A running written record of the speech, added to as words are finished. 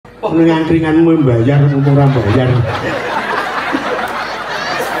Ning angkringanmu mbayar mumpung ora bayar.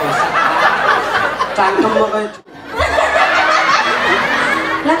 Cangkem kok.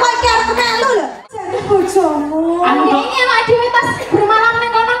 Lah kok iki arep melu lho. Jare bojomu. Ini awake dhewe tas bermalam ning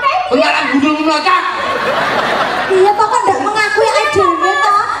kono kae. Bermalam gundul mlocak. Iya kok ndak mengakui awake dhewe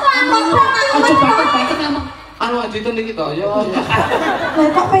to. Aja batet-batet ngomong. Anu aja itu niki to ya. Lah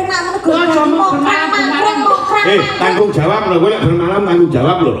kok penak bermalam. Tanggung jawab lho, kowe lek bermalam tanggung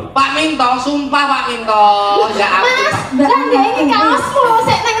jawab lho. Pak Minto, sumpah Pak Minto. Ya ampun. Mas, lah ndek iki kaosku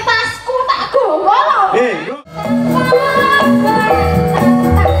sik ning tasku tak gowo lho.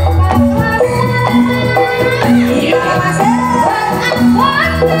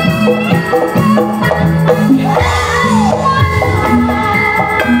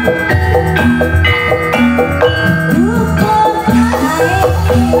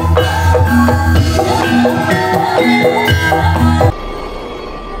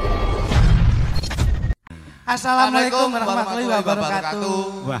 Assalamualaikum warahmatullahi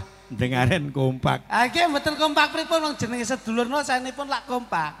wabarakatuh. Wah, dengaren kompak. Nggih mboten kompak pripun wong jenenge sedulurno saenipun lak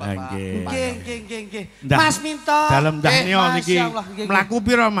kompak. Nggih. Mas Minto. Dalem dahnyo niki mlaku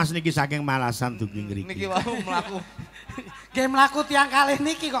pira Mas niki saking Malasan dugi ngriki. Niki wau mlaku. Nggih mlaku tiang kalih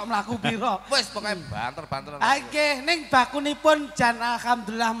niki kok mlaku pira? Wis pokoke banter-banter. Nggih ning bakunipun jan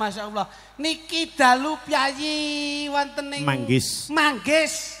alhamdulillah masyaallah. Niki dalu piyayi wonten ing Manggis.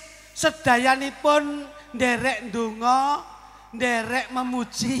 Manggis sedayanipun nderek ndonga, nderek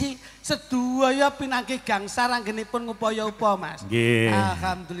memuji sedaya pinanggih gangsal anggenipun ngupaya-upaya Mas. Nggih.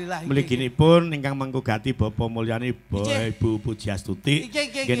 Alhamdulillah. Mliginipun ingkang menggugati Bapa mulyani Ibu Pujiastuti.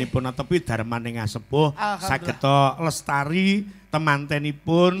 Nggih netepi darmaning sepuh sageta lestari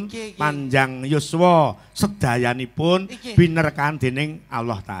temantenipun panjang yuswa sedayanipun binerkan dening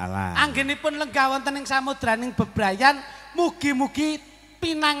Allah taala. Anggenipun lenggah wonten ing samudraning bebrayan, mugi-mugi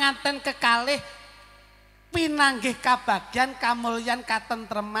pinanganten kekalih pinanggih kabagyan kamulyan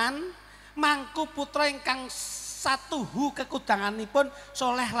katentreman mangku putra ingkang satuhu kekudanganipun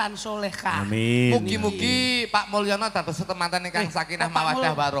soleh lan solehah. Amin. Mugi-mugi Pak Mulyono dados temanten ingkang sakinah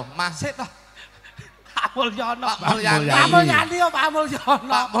mawaddah warahmah. Sik to. Pak Mulyono. Pak Mulyani.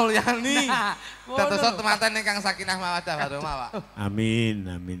 Pak Mulyani. Dados temanten ingkang sakinah mawaddah warahmah, Pak. Amin.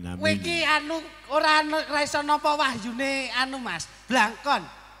 Kowe iki ora iso napa wahyune Mas,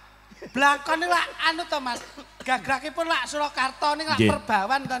 blangkon. Blangkon niku lak to Mas. Gagrakipun lak Surakarta ning lak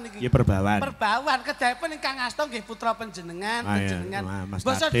Perbawan to niki. Nggih Perbawan. Perbawan kedahipun ingkang asta nggih putra panjenengan. Mas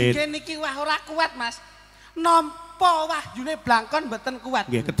Basa dike niki wah ora kuat Mas. Nampa wahyune blangkon mboten kuat.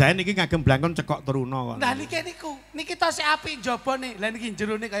 Nggih kedahe niki ngagem blangkon cekok teruna kok. Lah niki to sik apik njabane. Lah niki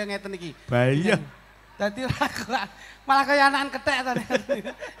jerone kaya ngeten iki. Bahaya. Dadi ora kuat. Malah kaya anakan kethek to.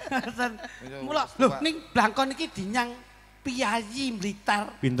 Mula lho ning blangkon iki dinyang piyayi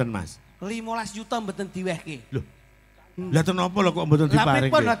Blitar. Pinten Mas? 15 juta mboten diwehke. Lho. Lah tenapa lho kok mboten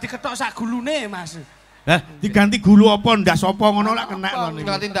diparing? Lah pripun diketok sak gulune Mas. Hah, diganti gulu apa ndas apa ngono lak kena ngono.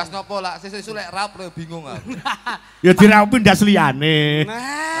 Diganti ndas napa lak sesuk lek raup lho bingung aku. Ya diraupi ndas liyane.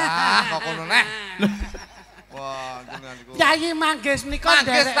 Kok ngono neh. Wah, jenengan niku. Yayi Manggis nika nderek.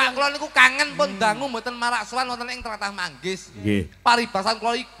 Manggis Pak kula niku kangen pun dangu mboten marak sowan wonten ing tlatah Manggis. Nggih. Paribasan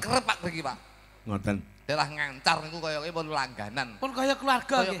kula iki kerep Pak mriki, Pak. Ngoten. Daerah ngancar niku kaya pun langganan. Pun kaya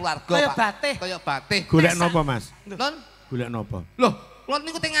keluarga nggih. Kaya batih. Kaya batih. Golek napa, Mas? Non? Golek napa? Loh, kula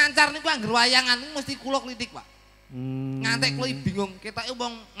niku teng ngancar niku angger wayangan niku mesti kula klitik, Pak. Ngantek kula bingung, ketoke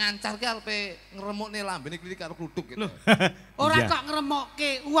wong ngancar ki arepe ngremukne lambene klitik karo kluthuk gitu. Ora kok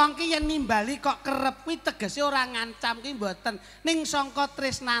ngremokke, wong ki yen nimbali kok kerep kuwi tegese ora ngancam ki mboten. Ning sangka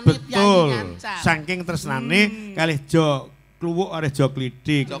tresnane piyayi ngancar. Saking tresnane kalih kluwuk arek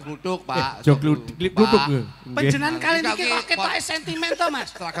joklitik. Joklutuk, Pak. Joklutuk. Panjenengan kali niki kok ketoke sentimen to, Mas?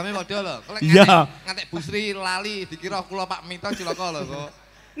 Seragame padha lho. Iya. Ngantek busri lali dikira kula Pak Minto cilaka lho kok.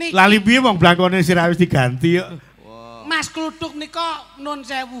 Lali piye wong blangkone sirah wis diganti kok. Mas Kluthuk nika nun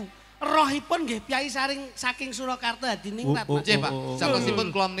sewu. Rohipun nggih piyai saking Surakarta dadi ningrat, Mas. Nggih, Pak.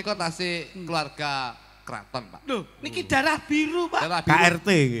 Satosipun kula menika tasih keluarga keraton, Pak. Lho, niki darah biru, Pak. KRT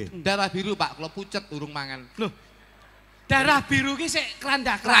nggih. Darah biru, Pak. Kula pucet urung mangan. Loh. Darah biru ki sik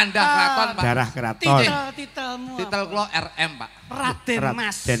kerandah keraton, Pak. Darah keraton. Titelmu. Titel kula RM, Pak. Raden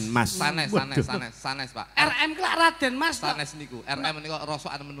Mas. Raden Mas. Sanes, Pak. RM ki lak Raden Mas. Sanes niku. RM niku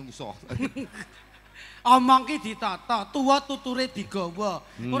rasokan menungso. Omong ki ditata, tuwa tuture digawa.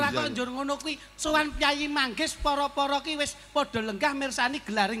 Ora kok njur ngono kuwi sowan Pyayi Manggis para-para ki wis padha lenggah mirsani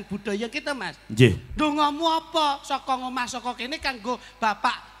gelaring budaya kita, Mas. Nggih. Dongamu apa? Saka ngomah saka kene kanggo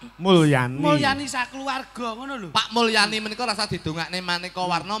Bapak Mulyani sakeluarga ngono lho. Pak Mulyani menika rasa didongakne maneka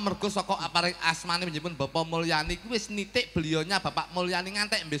warna mergo saka aparing asmane menjipun Bapak Mulyani kuwi wis nitik belionya Bapak Mulyani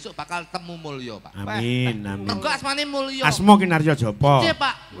ngantek besok bakal temu mulya, Pak. Amin, amin. Mergo asmane mulya. Asma Kinarya Japa. Nggih,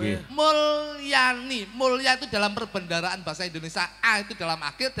 Pak. Mulyani. Mulya itu dalam perbendaraan bahasa Indonesia A itu dalam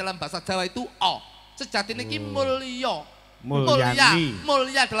akhir, dalam bahasa Jawa itu O. Sejatine iki mulya.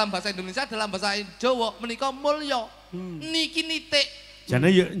 Mulya dalam bahasa Indonesia, dalam bahasa Jawa menika mulya. Niki nitik. Jane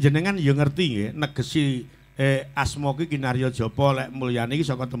jenengan ya ngerti nggih negesi asma ki Kinarya Japa lek Mulyani iki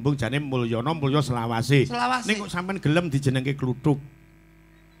saka tembung jane mulyana mulya selawase. Ning kok sampean gelem dijenengke kluthuk.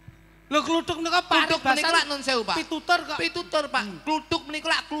 Lho kluthuk menika paribasan menika nun sewu, Pak. Pitutur kok. Pitutur, Pak. Kluthuk menika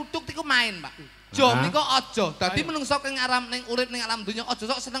lak kluthuk iku main, Pak. Jo menika aja. Dadi menungso ning aram ning urip ning alam donya aja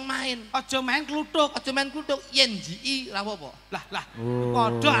sok seneng main. Aja main kluthuk. Aja main kluthuk yen jiki ora apa-apa. Lah.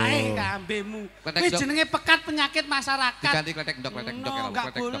 Padha ae kambemu. Wis jenenge pekat penyakit masyarakat. Diganti kletek ndok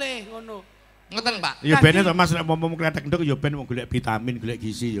Enggak boleh ngono. Ngoten, Pak. Ya ben to Mas nek momong kletek ndok ya ben golek vitamin, golek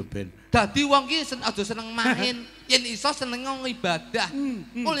gizi ya ben. Dadi wong ki aja seneng main, yen iso seneng ibadah.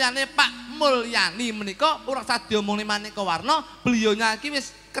 Mulyane Pak Mulyani menika ora usah diomongne maneka warna, beliaunya iki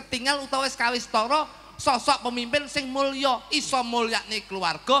wis ketinggal utawa wis kawis tara sosok pemimpin sing mulya, iso mulyakne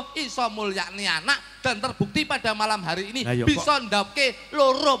keluarga, iso mulyakne anak dan terbukti pada malam hari ini bisa ndapke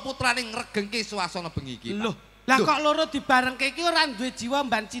loro putrane ngregengke suasana bengi iki. Lah kok loro dibarengke iki ora duwe jiwa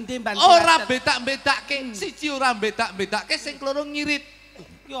mban cinde mban. Ora bedak-bedake, siji ora bedak-bedake sing keloro ngirit.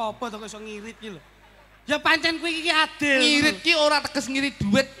 Ki apa to kok iso ngirit ki lho. Ya pancen kuwi iki adil. Ngirit ki ora teges ngirit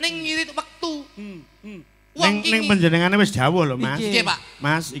duit, ning ngirit wektu. Ning panjenengane wis dawuh lho, Mas. Nggih, Pak.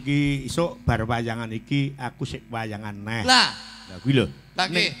 Mas iki esuk bar wayangan iki aku sik wayangan neh. Lah kuwi lho.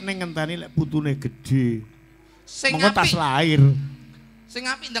 Ning ngenteni lek putune gedhe. Monggo tas lahir. Sing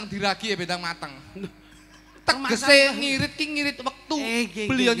apik ndang diragi ya bendang mateng. Tegese ngirit ki ngirit wektu.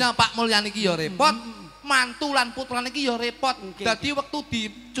 Beliaunya Pak Mulyani ki ya repot. Mantu lan putrane iki ya repot. Dadi wektu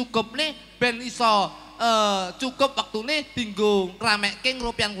dicukupne ben iso cukup wektune dinggo ramekke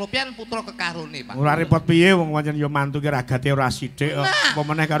ngrupian-ngrupian putra kekarone, Pak. Ora repot piye wong pancen ya mantu ki ragate ora sithik kok. Apa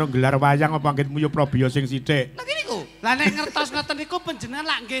meneh karo gelar wayang apa anggitmu ya Prabiya sing sithik. Nah kene ku. Lah nek ngertos ngoten niku panjenengan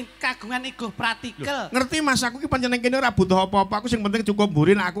lak nggih kagungan ego praktikal. Ngerti Mas, aku ki pancen kene ora butuh apa-apa. Aku sing penting cukup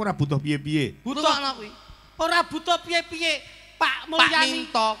mburin, aku ora butuh piye-piye. Butuh ana kuwi. Ora butuh piye-piye. Pak Mulyani. Pak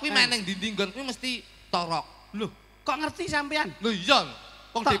Minto kuwi main ning dinding nggon kuwi mesti torok. Loh, kok ngerti sampean? Lho iya.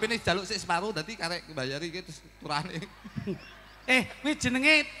 Wong DP-ne jaluk sik separo dadi karek mbayari iki terus turane. Kuwi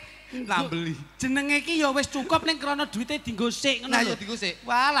jenenge lambeli. Jenenge iki ya wis cukup ning krana duwite dienggo sik ngono. Nah ya dienggo sik.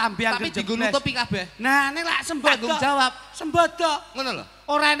 Wah, lambe anggere tapi dienggo nutupi kabeh. Nah, nek lak sembodo. Tanggung jawab. Sembodo. Ngono lho.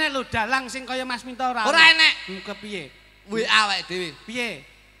 Ora enek lho dalang sing kaya Mas Minto ora. Ora enek. Kepiye? WA awake dhewe.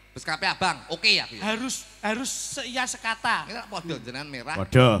 Piye? Wis kabeh abang, oke ya kuwi. Harus seia sekata. Kita padha jenengan merah.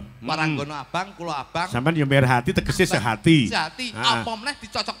 Padha. Maranggono abang, kula abang. Sampeyan ya merah hati tegese sehati. Sehati. Apa meneh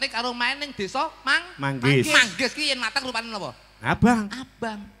dicocokne karo main ning desa Manggis. Manggis ki yen mateng rupane napa? Abang.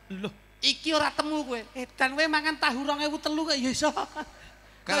 Abang. Lho, iki ora temu kowe. Edan kowe mangan tahu 2003 kok ya iso.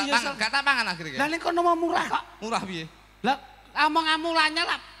 Gak tak pangan akhire. Lah ning kono murah kok. Murah piye? Lah among-amulanya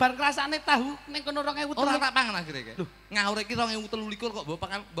lah bar kerasane tahu ning kono 2003. Ora tak pangan akhire ke. Ngaure iki 2023 kok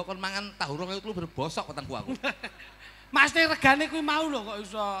mbok kon mangan tahu 2003 berbosok petengku aku. Mas regane kuwi mau lho kok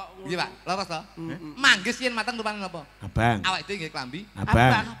iso. Iya, Pak. Leres to? Manggis yen mateng rupane napa? Abang. Awake dhewe nggih klambi.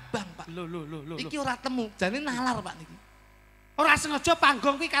 Abang, Pak. Lho. Iki ora temu. Jane nalar, Pak niki. Ora sengaja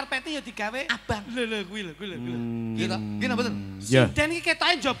panggung kuwi karpete ya digawe abang. Lho kuwi lho. Gitu. Gini mboten? Sinden iki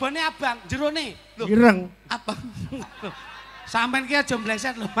ketoke jabane abang, jerone. Ireng. Abang. Sampeyan ki aja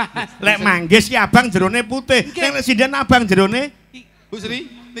mleset lho, Mas. Lek manggis ki abang jerone putih. Nek sinden abang jerone Bu Sri,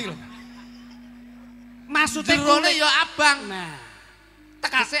 niki lho. Maksude jerone ya abang. Nah,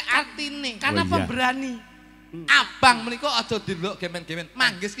 tegese artine. Karena pemberani. Abang menika aja dilok gemen-gemen.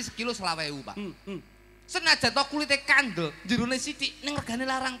 Manggis ki sekilo 20.000, Pak. Senajan to kulite kandel, jerone sithik ning regane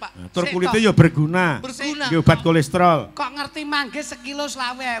larang, Pak. Tur kulite ya berguna. Nggih obat kolesterol. Kok ngerti manggis sekilo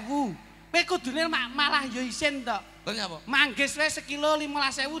 20.000? Kowe kudune malah ya isin to. Lha nyapa? Manggis wae sekilo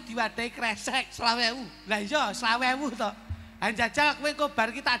 15.000 diwadahi kresek 20.000. Lah iya 20.000 to. Ha jajal kowe kok bar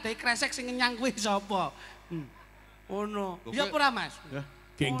ki tak adahi kresek sing ngenyang kowe sapa? Ono. Ya ora Mas?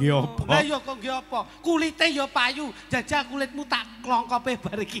 Ki nggih apa? Lah ya kok nggih apa? Kulite ya payu, jajal kulitmu tak klongkope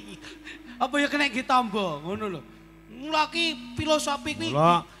bar iki. Apa ya kena nggih tamba ngono lho. Mula ki filosofi kuwi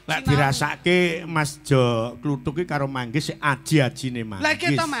lek dirasake Mas Joklutuk ki karo manggis aji-ajine manggis. Lah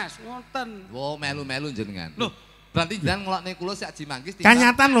iki to Mas, ngoten. Wo melu-melu jenengan. Loh, Berarti jenengan ngelokne kula sik aji manggis.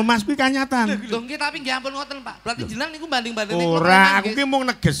 Kanyatan lho Mas, kuwi kanyatan. Lho nggih tapi nggih ampun ngoten Pak. Berarti jenengan niku banding-bandingne kula. Ora, aku ki mung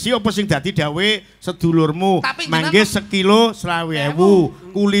negesi apa sing dadi dawe sedulurmu. Manggis sekilo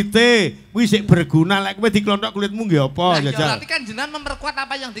 20.000. Kulite kuwi sik berguna lek kowe diklonthok kulitmu nggih apa jajal. Berarti kan jenengan memperkuat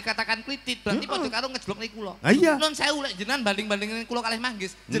apa yang dikatakan klitit. Berarti padha karo ngejlokne kula. Ha iya. Nun sewu lek jenengan banding-bandingne kula kalih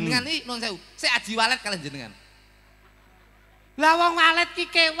manggis. Jenengan iki nun sewu. Sik aji walet kalih jenengan. Lah wong walet ki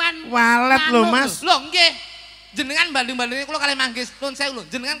kewan. Walet lho Mas. Lho nggih. Jenengan banding-bandingnya kula kalih manggis, nun sewu lho.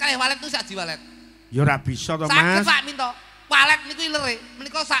 Jenengan kalih walet itu sak walet. Ya ora bisa to, Mas. Saged Pak Minto. Walet niku ilere,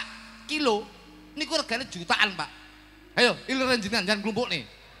 menika sak kilo niku regane jutaan, Pak. Ayo, ilere jenengan jangan klumpukne.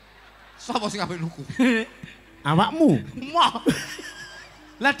 Sapa sing ape nuku? Awakmu. Moh.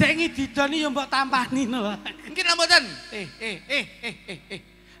 Lah dek ngididoni ya mbok tampani lho. Nggih napa mboten?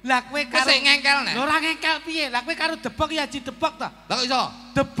 Lah kowe karo sing ngengkel nek. Lho ora ngengkel piye? Lah kowe karo debok ya aji debok to. Lah kok iso?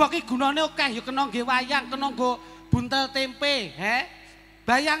 Debok iki gunane akeh ya kena nggih wayang, kena nggo buntel tempe, he.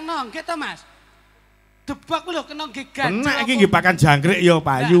 Bayangno nggih to Mas. Debok lho kena nggih ganjel. Enak iki nggih pakan jangkrik ya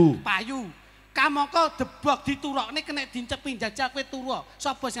payu. Payu. Kamangka debok diturokne kena dincepi jajal kowe turu.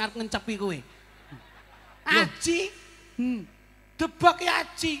 Sapa sing arep ngencepi kowe? Aji. Debok ya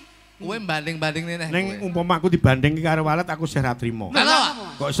aji. Kowe banding-bandingne nek. Ning umpama aku dibandingke karo walet aku sih ra trimo.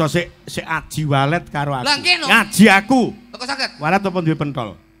 Lha kok iso sik aji walet karo aku. Lah kene. Ngaji aku. Kok saged? Walet apa duwe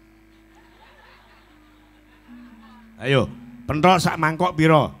pentol? Ayo, pentol sak mangkok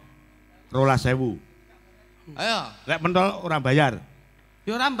pira? 12.000. Ayo. Lek pentol ora bayar.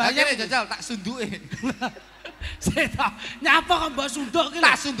 Ya ora bayar. Akhire jajal tak sunduke. Seta, nyapa kok mbok sunduk ki lho.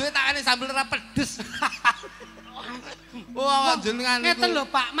 Tak sunduke tak ene sambel ora pedes. Wah, jenengan niku. Ngeten lho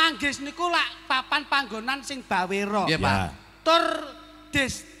Pak, manggis niku lak papan panggonan sing bawero. Nggih, Pak. Tur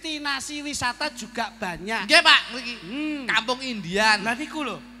destinasi wisata juga banyak. Nggih, Pak, mriki. Kampung Indian. Lah niku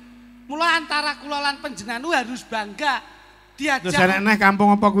lho. Mula antara kula lan panjenengan harus bangga diajak. Terus aneh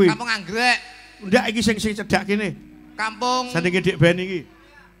kampung apa kuwi? Kampung Anggrek. Ndak iki sing cedhak kene. Kampung Sandinge Dik Ben iki.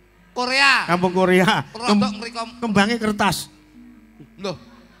 Korea. Kampung Korea. Rodok mriku Kembange kertas. Loh,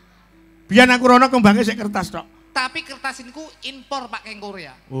 Biyen aku rono kembange sik kertas tok. tapi kertas niku impor Pak keng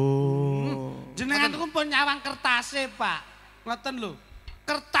Korea. Oh. Jenengan niku pun nyawang kertase, Pak. Ngoten lho.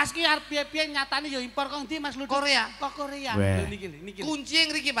 Kertas ki arep piye-piye nyatane ya impor kok ndi Mas Lucu? Korea. Kok Korea. Weh. Lho niki. Kunci yang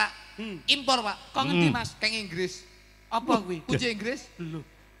ngriki Pak. Impor Pak. Kok ngendi Mas? Keng Inggris. Apa kuwi? Kunci Inggris. Lho.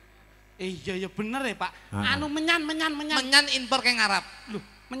 Iya ya bener ya Pak. Ah. Anu menyan. Menyan impor keng Arab. Lho,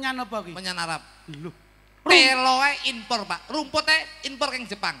 menyan apa kuwi? Menyan Arab. Lho. Teloe impor Pak. Rumputnya impor keng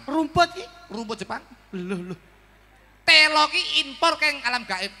Jepang. Rumput ki? Rumput Jepang. Lho. Telo ki impor keng alam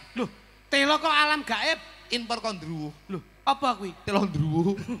gaib. Lho, telo kok alam gaib? Impor kon druwu. Lho, apa kuwi? Telo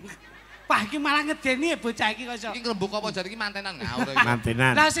druwu. Wah, iki malah ngedeni ya bocah iki kok iso. Iki ngrembug apa jar iki mantenan ngawur iki.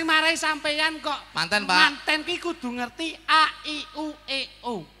 Mantenan. Lah sing marai sampeyan kok Manten, Pak. manten ki kudu ngerti A I U E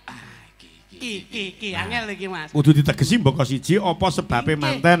O. Iki angel iki Mas. Kudu ditegesi mboko siji apa sebabe Inggih,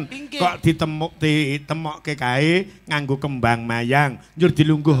 manten inggih. kok ditemokke kae nganggo kembang mayang njur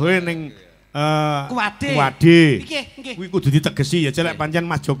dilungguhe ning Kuwade. Nggih. Kuwi kudu ditegesi ya celek pancen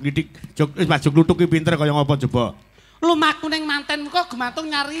Mas Joklitik, Mas Joklutuk ki pinter kaya ngapa coba. Lumaku ning manten kok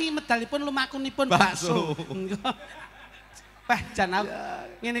gumantung nyari medalipun lumakunipun bakso. Wah, jan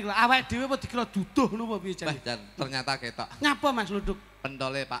ngene lho, awake dhewe apa dikira duduh napa piye jan. Dan ternyata ketok. Nyapa Mas Luduk?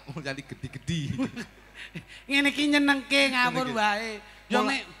 Pentole Pak jadi gede-gede. Ngene iki nyenengke ngawur wae.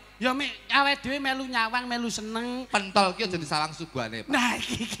 Ya mek awake dhewe melu nyawang, melu seneng. Pentol ki aja disawang suguhane Pak. Nah,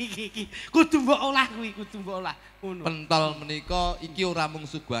 iki. Kudu mbok olah kuwi, kudu mbok olah. Ngono. Pentol menika iki ora mung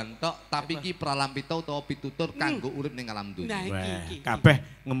suguhan tok, tapi iki pralampita utawa pitutur kanggo urip ning alam donya. Nah, iki.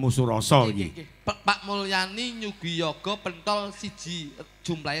 Kabeh ngemusu rasa iki. Pak Mulyani nyugi yoga pentol siji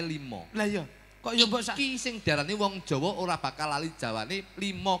jumlahe 5. Lah iya, kok ya mbok Iki sing diarani wong Jawa ora bakal lali jawane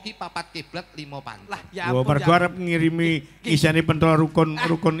 5 ki 4 kiblat 5 pantai. lah ya Wah, ampun. mergo arep ngirimi isine pentol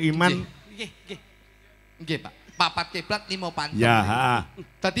rukun iman. Nggih. Nggih, Pak. 4 kiblat 5 pantai. Ya, ha.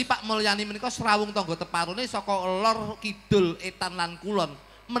 Dadi Pak Mulyani menika serawung tangga teparune saka lor kidul etan lan kulon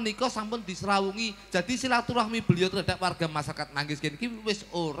menika sampun diserawungi. Jadi silaturahmi beliau terhadap warga masyarakat Manggis kene iki wis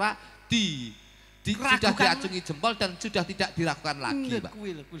ora sudah diacungi jempol dan sudah tidak diragukan lagi, Pak.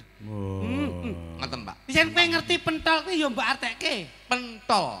 Kuwi lho. Oh. Ngoten, Pak. Yen kowe ngerti pentol kuwi ya mbok artekke.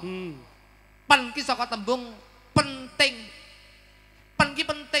 Pentol. Pen ki saka tembung penting. Pen ki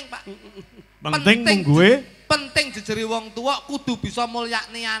penting, Pak. Penting mung gue Penting jejeri wong tua kudu bisa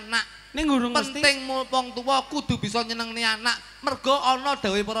mulyakne anak. Ning ngurung mesti Penting wong tua kudu bisa nyenengne anak. Mergo ana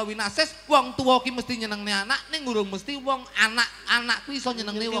dawuhe para winasis, wong tua ki mesti nyenengne anak, ning ngurung mesti wong anak kuwi iso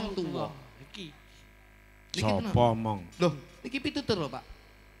nyenengne wong tua. iki. Niki tenan. sapa mong. Loh, iki pitutur lho, Pak.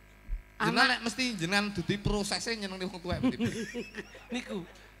 Jenengan nek mesti jenengan dudu prosese nyenengne wong tuwek. Niku.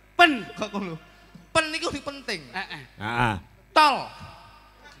 Pen Kok ngono. Pen niku penting. Heeh. Tol.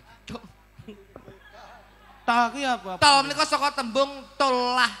 Tol ki apa? Tol menika saka tembung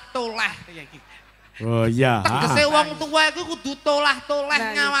tolah-tolah. Oh iya. Tegese wong tuwa iku kudu tolah-tolah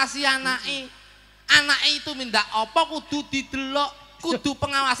ngawasi anake. Anake itu mindak apa kudu didelok, kudu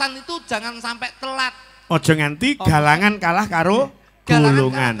pengawasan itu jangan sampai telat. Aja nganti galangan kalah karo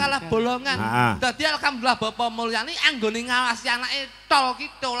bolongan. Kalah bolongan. Dadi alhamdulillah Bapak Mulyani anggone ngawasi anake tol ki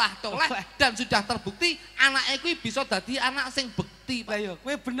tolah-tolah dan sudah terbukti anake kuwi bisa dadi anak sing bekti. Lah yo,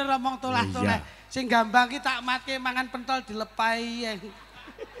 kowe bener omong tolah-tolah. Sing gampang ki tak matke mangan pentol dilepai.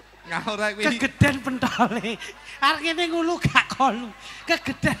 Ngawur kuwi. Kegeden pentole. Arep ngene ngulu gak kolu.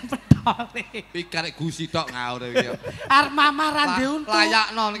 Kegeden pentole. Kuwi karek gusi tok ngawur kuwi. Arep mama rande untu.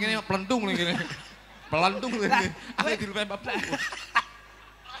 Layakno ngene plentung ngene. Pelantung ngene. Aku dilupain bapak.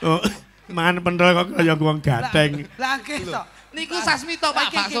 Oh, mangan pentol kok kaya wong gateng. Lah nggih to. Niku sasmita Pak,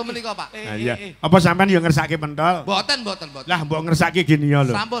 bakso menika Pak. Iya. Apa sampean yo ngersake pentol? Mboten. Lah mbok ngersake gini ya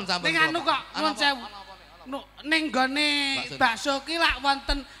lho. Sampun. Ning anu kok nuwun sewu. Ning gone bakso ki lak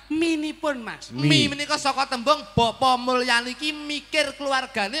wonten minipun Mas. Mi menika saka tembung Bapak Mulyani ki mikir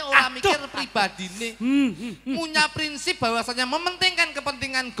keluargane ora mikir pribadine. Punya prinsip bahwasanya mementingkan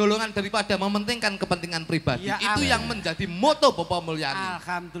kepentingan golongan daripada mementingkan kepentingan pribadi. Ya, itu yang menjadi moto Bapak Mulyani.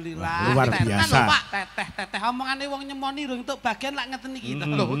 Alhamdulillah. Luar biasa. Teteh omongane wong nyemoni lho entuk bagian lak ngeten iki.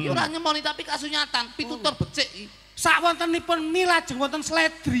 Lho, iki ora nyemoni tapi kasunyatan, pitutur becik iki. Sak wontenipun mi lajeng wonten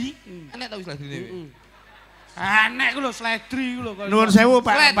sledri. Enek ta wis ladine. Enek ku lho sledri ku lho. Nuwun sewu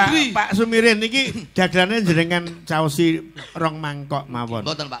Pak Sumirin niki dagelane jenengan caosi rong mangkok mawon.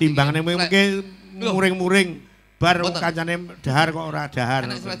 Timbangane mungkin muring-muring bar kancane dahar kok ora dahar.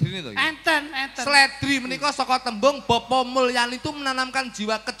 Enek sledrine to iki. Enten. Sledri menika saka tembung Bapak Mulyani itu menanamkan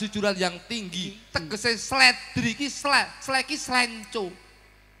jiwa kejujuran yang tinggi. Tegese sledri ki sleki slenco.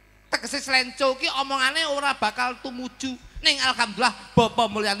 Tegese slenco ki omongane ora bakal tumuju. Ning alhamdulillah Bapak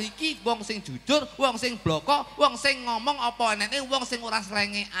Mulyani iki wong sing jujur, wong sing bloko, wong sing ngomong apa eneke, wong sing ora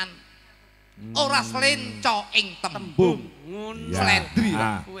slengean. Ora slenco ing tembung. Sledri.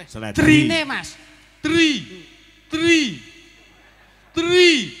 Drine Mas. Tri.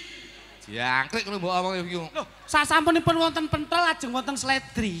 Jangkrik lho mbok omong iki. Lho, sasampunipun wonten pentol lajeng wonten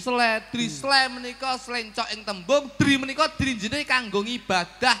sledri. Sledri menika slenco ing tembung, dri menika drinjene kanggo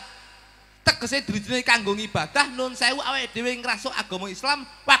ibadah. Tegese drijine kanggo ibadah nun sewu awake dhewe ngrasuk agama Islam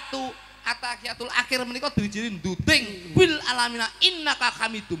waktu atahiyatul akhir menika drijine nduding bil alamina innaka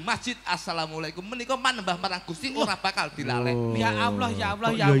hamidum masjid assalamualaikum menika manembah marang Gusti ora bakal dilaleh. Ya Allah.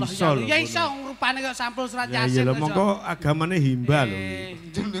 Ya iso rupane kok sampul surat Yasin. Yasin. Ya lho mongko agamane himba lho.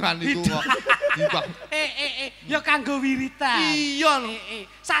 Jenengan niku kok himba. Ya kanggo wiritan. Iya lho.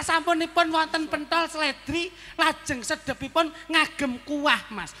 Sasampunipun wonten pentol sledri lajeng sedepipun ngagem kuah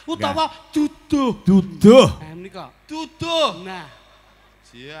Mas utawa duduh. Nah Menika. Duduh. Nah.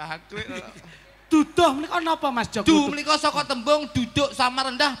 Jangkrik. Duduh menika napa Mas Jok? Du menika saka tembung duduk sama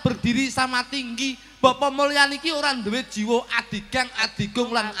rendah, berdiri sama tinggi. Bapak Mulyani iki ora duwe jiwa adigang,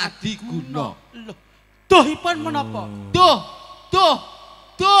 adigung lan adiguna. Lho. Duhipun menapa? Duh.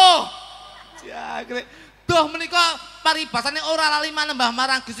 Jangkrik. Duh menika paribasane ora lali manembah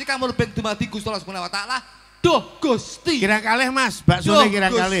marang Gusti kang murbeng dumadi Gusti Allah Subhanahu wa taala. Duh Gusti. Kira kalih Mas, baksone kira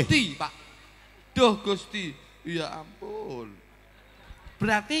kalih. Gusti, Pak. Duh Gusti. Ya ampun.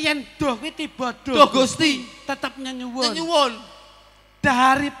 Berarti yen duh kuwi tiba Duh Gusti tetep nyenyuwun. Nyenyuwun.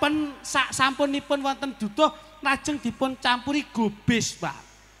 Daharipun sak sampunipun wonten duduh lajeng dipun campuri gobis, Pak.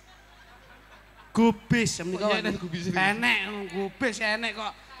 Gobis menika enek gobis enek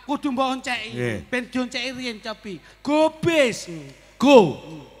kok kudu mbok onceki. Ben dionceki riyen cobi. Gobis.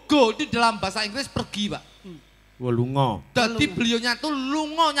 Go itu dalam bahasa Inggris pergi, Pak. Lunga. Dadi beliaunya tuh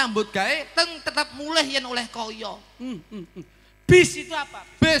lunga nyambut gawe tetap mulih yen oleh kaya. Bis itu apa?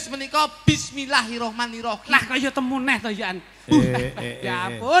 Bis menika bismillahirrahmanirrahim. Lah kaya temu neh to ya.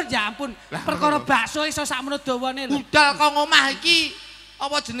 Ya ampun. Perkara bakso iso sakmono dawane lho. Budal kok ngomah iki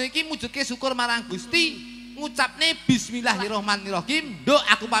apa jenenge iki mujudke syukur marang Gusti. Ngucapne bismillahirrahmanirrahim. Nduk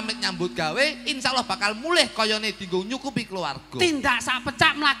aku pamit nyambut gawe, insyaallah bakal mulih kayane dienggo nyukupi keluarga. Tindak sak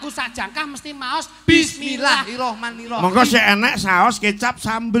pecak mlaku sak jangkah mesti maos bismillahirrahmanirrahim. Monggo sik enek saos kecap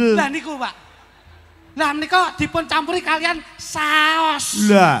sambel. Lah niku, Pak. Lah menika dipun campuri kalian saos.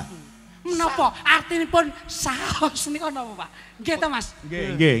 Lah. Menapa artinipun saos menika napa, Pak? Nggih to, Mas?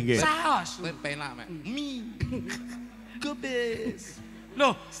 Nggih. Saos. Penak, Mek. Mi. Gobis.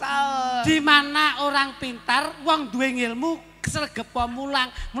 Loh, saos. Di mana orang pintar, wong duwe ilmu sregepa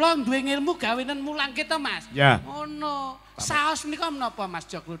mulang. Mula duwe ilmu gawenan mulang kita, Mas. Ya. Ngono. Saos menika menapa, Mas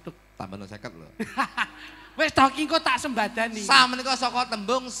Joklutuk? tambah 50 lho. Wis to ki engko tak sembadani. Sameneika saka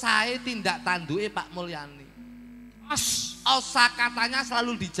tembung sae tindak tanduke Pak Mulyani. Osakatanya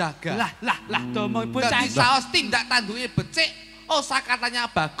selalu dijaga. Lah, domongipun dadi saos tindak tanduke becik, osakatanya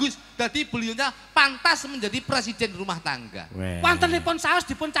bagus, dadi beliaunya pantas menjadi presiden rumah tangga. Wontenipun saos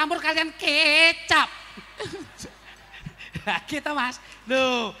dipun campur kalian kecap. Kita Mas.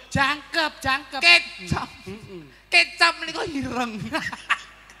 Lho, jangkep. Kecap. Kecap menika ireng.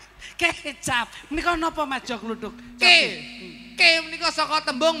 Kecap. Menika napa Mas Joklutuk? Ke menika saka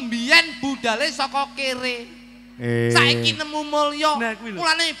tembung biyen budale saka kere. Saiki nemu mulya.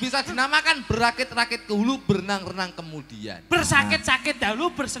 Mulane bisa dinamakan berakit-rakit ke hulu, berenang-renang kemudian. Bersakit-sakit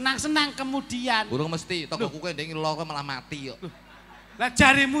dahulu, bersenang-senang kemudian. Urung mesti, tokoku kuwi ndek lara malah mati kok. Lah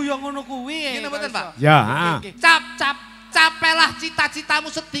jarimu ya ngono kuwi. Ngene mboten, Pak? Ya, Capailah cita-citamu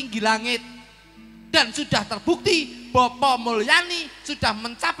setinggi langit. Dan sudah terbukti Bapak Mulyani sudah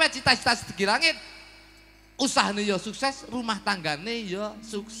mencapai cita-cita setinggi langit. Usahane ya sukses, rumah tanggane ya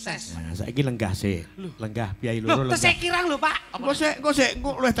sukses. Nah, saiki lenggah sih. Lenggah biaya loro lenggah. Lho, tesih kirang lho, Pak. Engko sik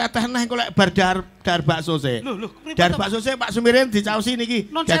luwih teteh neh engko lek bar dar bakso sik. Lho, dar bakso sik Pak Sumirin dicaosi niki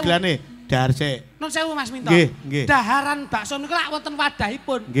dagelane. Dar sik. Nun sewu Mas Minto. Nggih. Daharan bakso niku lak wonten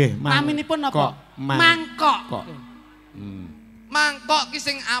wadahipun. Nggih, naminipun napa? Mangkok. Mangkok ki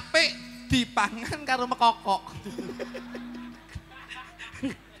sing apik dipangan karo mekokok.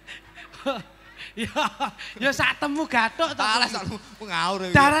 Ya sak temu gathuk to. Alah sak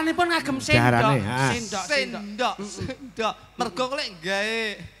ngaur. Daranipun ngagem sendok. Sendok. Mergo lek gawe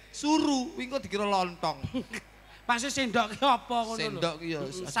suru wingi dikira lontong. Maksud sendok ki apa ngono lho? Sendok ki ya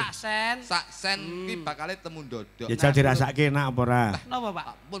sak sen. Sak sen ki bakale temu ndodok. Ya jal dirasake enak apa ora? Napa, Pak?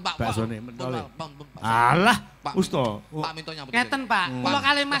 Pun Pak. Baksone mentole. Alah, Usto. Pak Minto nyambut. Ngeten, Pak. Kula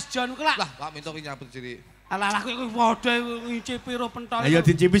kali Mas Jon ku lak. Lah, Pak Minto ki nyambut diri. Alah kuwi padha ngicipi piro pentol. Ayo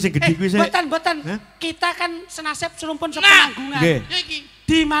dicipi sing gedhi kuwi sik. Mboten. Kita kan senasib serumpun sepenanggungan. Nggih.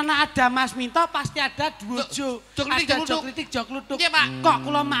 Di mana ada Mas Minto pasti ada duojo. Ada joklitik, joklutuk. Nggih, Pak. Kok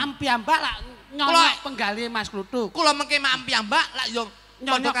kula maem piyambak lak nyolok penggali Mas Klutuk. Kula mengke maem piyambak lak yo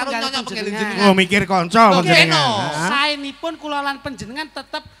nyonyok karo nyonyok penggali jenengan. Oh, mikir kanca panjenengan. Saenipun kula lan panjenengan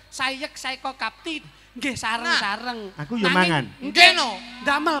tetep sayek saeko kapti. Nggih sareng-sareng. Aku yo mangan. Nggih no.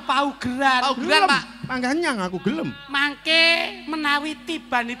 Damel paugeran. Paugeran, Pak. Pangganyang aku gelem. Mangke menawi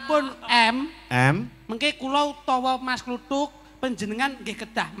tibanipun mengke kula utawa Mas Klutuk panjenengan nggih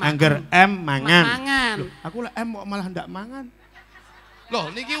kedah mangan. Angger M mangan. Loh, aku lek M kok malah ndak mangan. Loh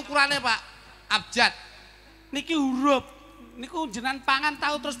niki ukurane Pak abjad. Niki huruf. Niku jenengan pangan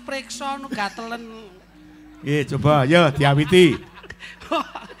tahu terus priksa nu gatelen. Nggih, coba yo diawiti.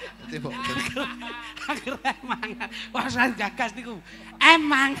 Angger mangan. Wah san gagas niku. M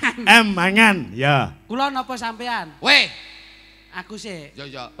mangan, ya. Kula napa sampean? Weh. Aku sih.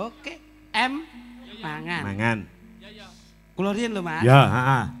 Ya. Oke. M mangan. Ya. Kula riyen lho, Mas. Ya,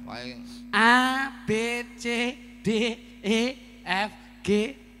 heeh. A B C D E F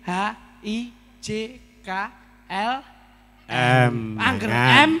G H I J K L M. Angger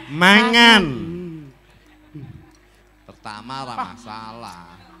M mangan. Pertama ora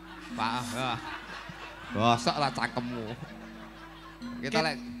masalah. Pak. Gosok lah cangkemmu. Kita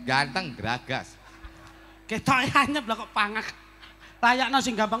lek ganteng geragas. Ketoke anyep lah kok pangak. Layakno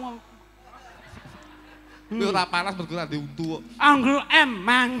sing gampang. Kuwi ora panas mergo ora diuntu kok. Angger M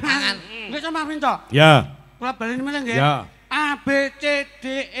mangan. Nggih sama Minto. Ya. Kula baleni meneh nggih. Ya. A B C D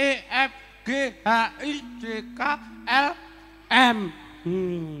E F G H I J K L M.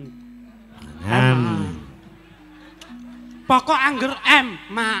 Pokok angger M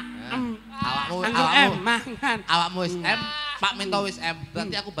Angger M mangan. Awakmu wis M, Pak Minto wis M.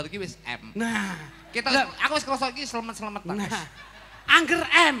 Berarti aku bar iki wis M. Nah, aku wis krasa iki slemet-slemet ta. Nah. Angger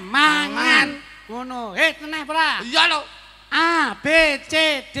M mangan. Ngono. Teneh ora? Iya lho. A B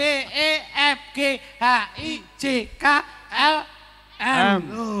C D E F G H I J K L M.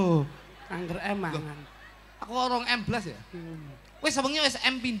 Oh, angger M mangan. Aku orang M blas ya. Wis sewengi wis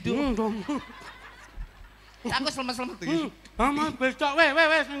M pindho. Aku slemet-slemet iki. Mas besok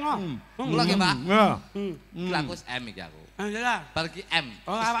wes ngono. Kula nggih, Pak. Ya. Kula aku wis M iki aku. Ya. Bar iki M.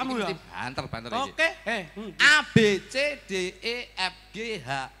 Oh, awakmu ya. Banter-banter iki. Oke. A B C D E F G H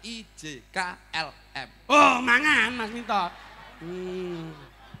I J K L M. Oh, mangan Mas Minto.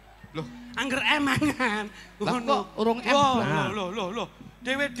 Loh, angger M mangan. Lah kok urung M. Loh.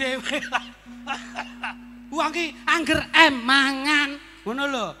 Dewe-dewe. Wong ki angger M mangan. Ngono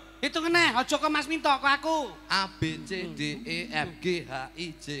lho. Hitung meneh, aja kok Mas Minto kok aku. A B C D E F G H I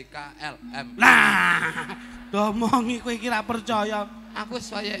J K L M. Lah, domongi kowe iki ra percaya. Aku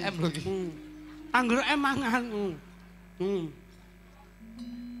wis wayahe M lho iki. Angger M mangan.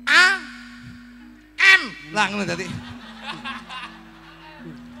 A Lah ngono dadi.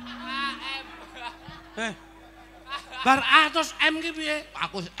 Bar A terus M ki piye?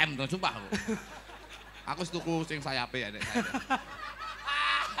 Aku M to sumpah aku. Aku wis tuku sing sayape ya nek saya.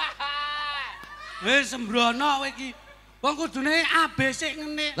 Wis sembrono kowe iki. Wong kudune ABC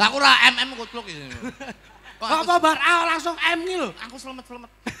ngene. Lah aku ora MM kutluk iki. Apa bar A langsung M ki lho. Aku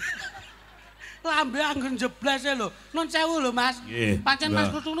slemet-slemet. Lambe anggen jeblas e lho. Nun sewu lho Mas. Pancen Mas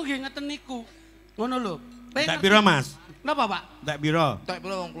Kutunu nggih ngeten niku. Ngono lho. Tak piro Mas? Napa Pak? Tak piro? Tak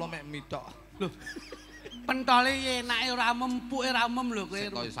piro wong kula mek mitok. Lho. Pentole enake ora mempuke ra mem lho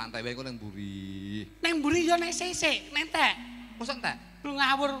kowe. Kok santai wae kok ning mburi. Ning mburi yo nek sisik, nentek. Mosok entek? Lu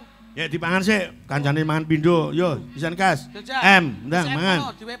ngawur. Ya dipangan sik, kancane mangan pindho. Yo, pisan kas. M, ndang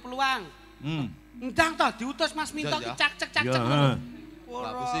mangan. Diwe peluang. Ndang to diutus Mas Minto ki cak-cek ngono. Ora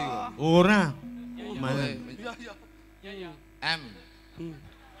sih kok. Ora. Iya. M.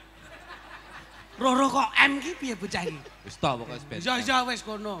 Roro kok M ki piye bocah iki? Wis to pokoke wis. Iya wis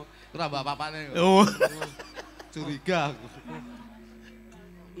kono. Ora mbak papane. Oh. Curiga aku.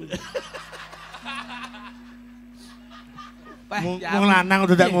 Wong lanang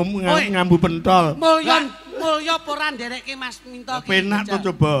udah tak ngambu pentol. Mulya apa ora nderekke Mas Minto ki? Penak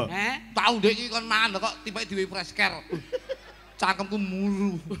to coba. Tau ndek iki kon mangan kok tiba diwe fresker. Cangkemku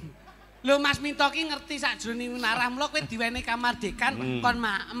muru. Lho Mas Minto ki ngerti sakjroning menarah mula kowe diwene kamardikan kon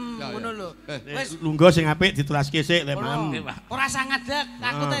maem ngono lho. Wis lungguh sing apik ditulaske sik lek maem. Ora sangadeg,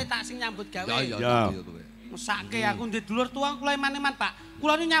 aku tak sing nyambut gawe. Ya. Mesake aku ndek dulur tuwa kula eman-eman Pak.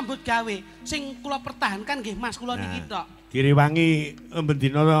 Kula ni nyambut gawe sing kula pertahankan nggih Mas kula niki tok. Kiriwangi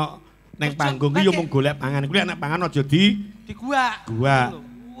bendina ning panggung ki yo mung golek pangan. Kuwi nek pangan aja di gua.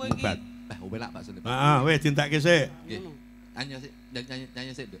 Obat. Enak Pak Sun. Heeh, wis dintekke sik. Nggih.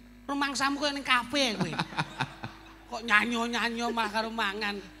 Nyanyi sik, Nduk. Rumangsamu kowe ning kafe kowe. Kok nyanyo-nyanyo malah karo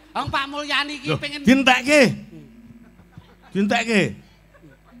mangan. Wong Pak Mulyani iki pengen dintekke. Dintekke.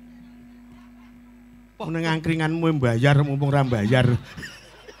 Ning angkringanmu mbayar mumpung ra mbayar.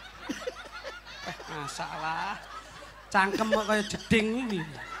 Masalah. Cangkem kok kaya jeding ini.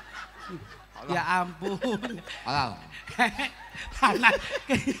 Ya ampun. Halal. Anak.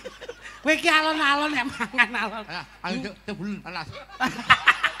 Kowe iki alon-alon ya mangan alon. Ayo tebul panas.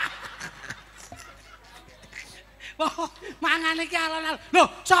 Oh, mangan iki alon-alon. Lho,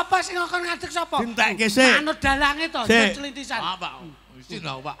 sapa sing ngokon ngadeg sapa? Dintekke sik. Manut dalange to, celintisan. Pak. Wis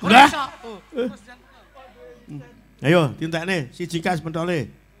lho, Pak. Lah. Ayo, dintekne siji kas pentole.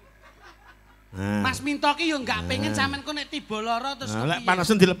 Mas Minto ki yo enggak pengen sampean ku nek tiba lara terus kepiye. Lek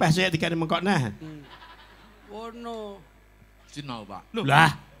panesen dilepeh sik dikene mengkok nah. Ono. Sinau, Pak.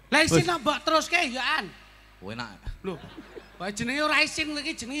 Lah. Lah isin mbok teruske yo an. Enak. Lho. Wae jenenge ora isin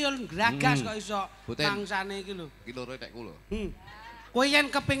iki jenenge yo gragas kok iso mangsane iki lho. Iki loro tekku lho. Kowe yen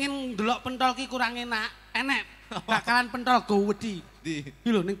kepengin ndelok pentol ki kurang enak, enek bakalan pentol go wedi. Ndi? Iki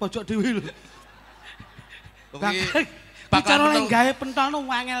lho ning pojok dhewe lho. Bicara ning gawe pentol nu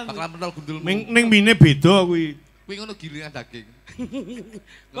wangel. Bakalan pentol gundul. Ning mine beda kuwi. Kuwi ngono gilingan daging.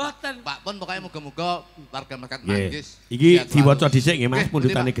 Boten. Pak pun pokoknya muga-muga warga masyarakat Manggis. Iki diwaca dhisik nggih Mas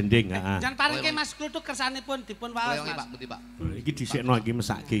pundutane gending, heeh. Jan paringke Mas Klutuk kersanipun dipun waos Mas. Pak, Putih Pak. Iki dhisikno iki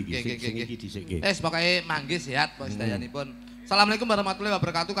mesake iki. Sing iki dhisikke. Wis pokoke Manggis sehat Pak sedayanipun. Assalamualaikum warahmatullahi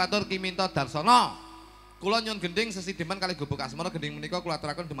wabarakatuh. Katur kimintodarsono. Kula nyuwun gending sesideman kalih gubuk asmara gending menika kula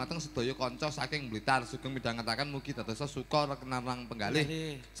aturaken dumateng sedaya kanca saking Blitar sugeng midhangetaken mugi dadosa suka rekenarang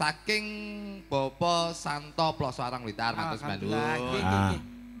penggalih saking Bapa Santo Plosoarang Blitar matur sembandung.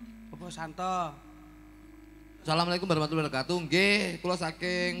 Bapa Santo. Assalamualaikum warahmatullahi wabarakatuh. Nggih, kula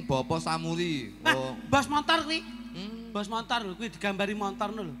saking Bapa Samuri. Oh, bos motor kuwi. Bos motor lho kuwi digambari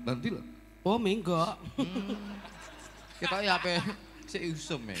motor lho. Nanti lho. Oh, minggo. Kita ya ape sik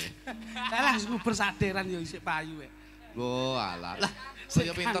usum e. Lah nguber saderan ya isih payu e. Lho alah. Lah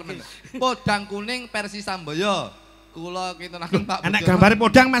saya pinter men. Podang kuning versi Sambaya. Kula kintenaken Pak. Enak gambare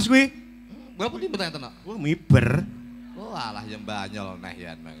podang Mas kuwi. Berapa di mboten enten, Pak? Oh, miber. Oh alah ya banyol neh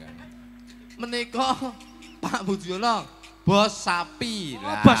yan mangane. Menika Pak Budiono bos sapi.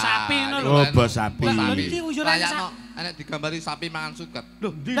 Oh, bos sapi ngono lho. Oh, bos sapi. Lah iki uyurane enek digambari sapi mangan suket.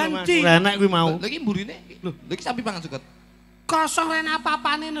 Lho, ndi enak kuwi mau. Lha iki mburine. Lho, lha iki sapi mangan suket. Kosong rene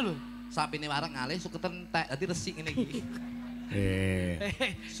apa-apane lho. Sapine wareng ngalih suketen entek. Dadi resik ngene iki.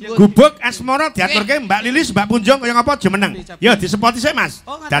 Gubuk asmara diaturke Mbak Lilis, Mbak Punjung kaya ngapa aja meneng. Yo disepoti sik Mas.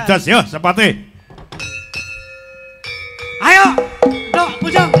 Dados yo sepoti. Ayo. Nduk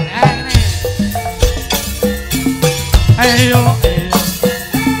Punjung. Ngene. Ayo.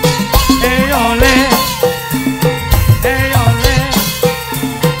 Ayo le. Ayo le.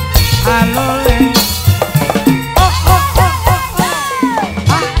 Halo le.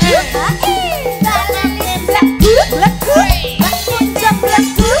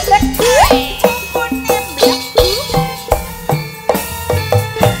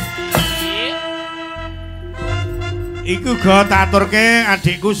 Iku go tak aturke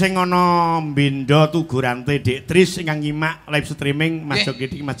adikku sing ana Mbindo Tugurante Dik Tris ingkang nyimak live streaming Mas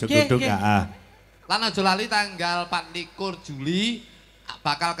Joklitik Mas Joklutuk. Heeh. Lan aja lali tanggal 24 Juli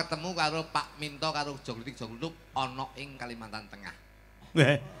bakal ketemu karo Pak Minto karo Joklitik Joklutuk ana ing Kalimantan Tengah.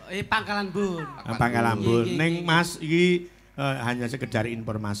 Pangkalan Bun. Pangkalan Bun. Ning Mas iki hanya sekedar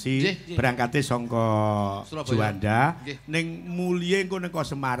informasi berangkatnya songko Juanda ning mulye engko nek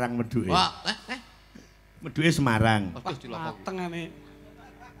Semarang meduke. Wah, meduke Semarang. Tengane.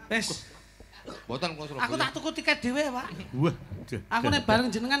 Wis. Mboten kok Surabaya. Aku tak tuku tiket dhewe, Pak. Wah. Aku nek bareng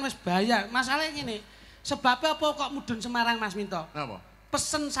jenengan wis bayar. Masalahnya ngene. Sebabnya apa kok mudhun Semarang Mas Minto? Napa?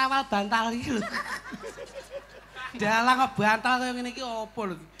 Pesen sawal bantal iki lho. Dalang kok bantal kaya ngene iki opo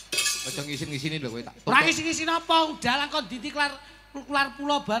lho. Aja ngisin-ngisini lho kowe tak. Ora ngisi-ngisin apa? Dalang kok diti kelar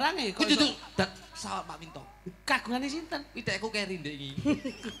pulau barang e. Kok itu sawal Pak Minto. Kagungane sinten? Pitekku keri ndek iki.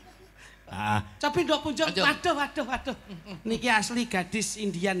 Tapi ndok punjul, waduh. Niki asli gadis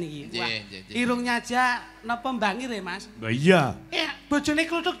Indian niki. Irungnya aja napa mbangir ya Mas? Iya. Bojone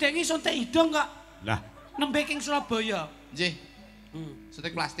kluthuk dek iki suntik hidung kok. Lah, nembe king Surabaya. Nggih.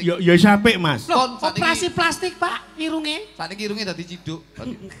 Suntik plastik. Ya sampe Mas. Operasi plastik Pak, irunge. Saniki irunge dadi ciduk.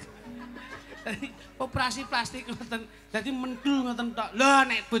 Operasi plastik ngoten. Dadi mendul ngoten tok.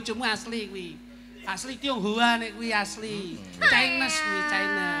 Lho nek bojomu asli kuwi. Asli Tionghoa nek kuwi asli. Chinese kuwi,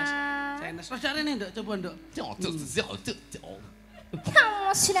 Chinese. Roda rene nduk coba nduk. Kamu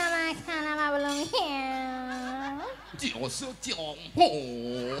sudah makan apa belum ya?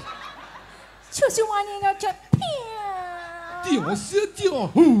 Susu wangi ngocok.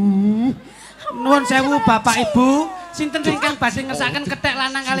 Nuwun sewu Bapak Ibu, sinten ingkang badhe ngesaken kethek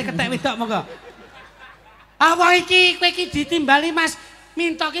lanang kali kethek wedok monggo. Wong iki kowe iki ditimbali Mas.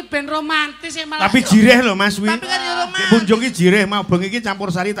 Minto ki ben romantis ya malah. Tapi jireh lho Mas wi. Tapi kan ya romantis. Punjung ki jireh mau bengi iki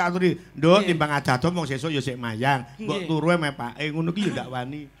campur sari tak aturi. Nduk timbang adadom wong sesuk ya sik mayang. Mbok turu mepake ngono ki ya ndak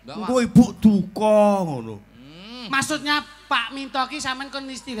wani. Engko ibu duka ngono. Maksudnya Pak Minto ki sampean kon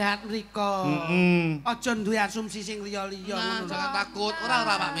istirahat mriko. Aja duwe asumsi sing liya-liya ngono. Jangan takut. Ora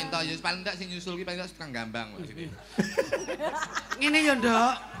Pak Minto ya paling ndak sing nyusul ki paling ndak tukang gambang maksudnya. Ngene ya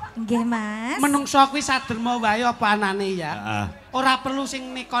Nduk. Nggih Mas. Menungso kuwi saderma wae apa anane ya. Ora perlu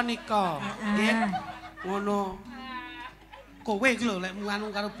sing nika-nika. Nggih. Ngono. Kowe iki lho lek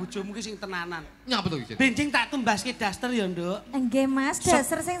nganu karo bojomu ki sing tenanan. Nyapa to iki? Benjing tak tumbaske daster ya, Nduk. Nggih Mas,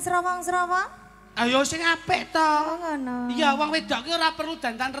 daster sing serowong-serowong. Ayo sing apik to. Oh ngono. Iya, wong wedok ki ora perlu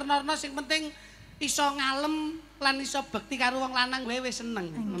dandan renorno sing penting iso ngalem lan iso bekti karo wong lanang wae wis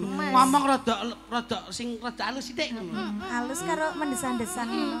seneng. Ngomong rada sing rada alus sithik. Halus karo mendesan-desan.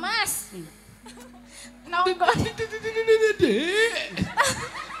 Mas. Tonggone.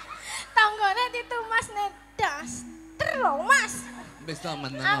 Tonggone ditumas nedas. Terus Mas. Wis ta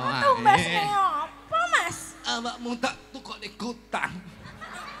meneng. Aku tumbasne apa Mas? Awakmu tak tukokne kutang.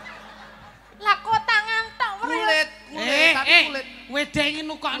 Lah kotangan tok Kulit, tapi kulit. Wedhe iki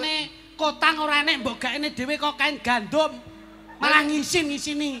nukokne kotang ora enek mbok gakene dhewe kok kain gandum. Malah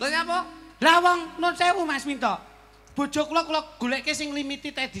ngisin-ngisini. Lha nyapa? Lah wong nun sewu Mas Minto. Bojo kula goleke sing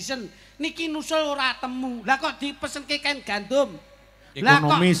limited edition. Niki nusul ora temu. Lah kok dipesenke kain gandum.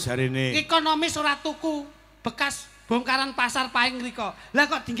 Ekonomis jarine. Ekonomis ora tuku. Bekas bongkaran pasar paing mriko. Lah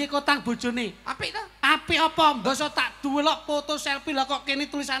kok dingge kotang bojone. Apik ta? Apik apa? Mbasa tak duwelok foto selfie lah kok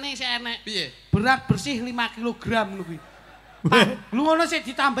kene tulisane isih enek. Piye? Berat bersih 5 kg ngono kuwi. Lu ngono sik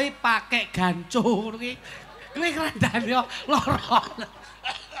ditambahi pakai ganco ngono kuwi. Kuwi kerandane yo lara.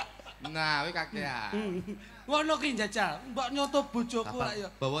 Nah, kuwi kakean. Ngono ki njajal. Mbok nyoto bojoku lak yo.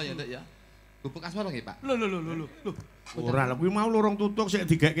 Bawa ya, Nduk ya. Gubuk asmara nggih, Pak? Lho. Ora lho kuwi mau lorong tutuk sik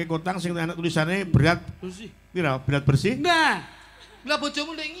digeke kotang sing ana tulisane berat Bersih. pira? Berat bersih? Nah, Lah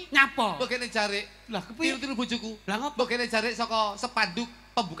bojomu ndek iki nyapa? mbok kene jarik. Lah kepiye? Tiru-tiru bojoku. Lah ngopo? Mbok kene jarik saka spanduk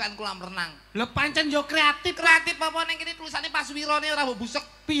pembukaan kolam renang. Lah pancen yo kreatif. Kreatif apa ning kene tulisane paswirane ora mbok busek.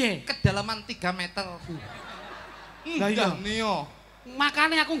 Piye? Kedalaman 3 meter. Lah iya. Nio.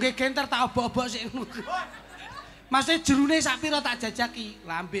 Makane aku nggih genter tak obok-obok sik ngono. Masih jerune sak pira tak jajaki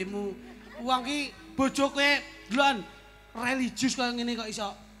lambemu. Wong ki bojo kowe delon religius kaya ngene kok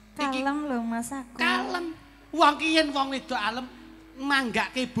iso. Kalem lho Mas aku. Kalem. Wong ki yen wong wedok alem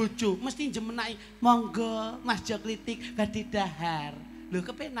manggake bojo mesti jemenaki monggo Mas Joklitik badhe dahar. Lho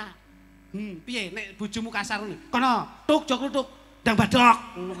kepenak. Piye nek bojomu kasar ngono? Kono tuk joklutuk ndang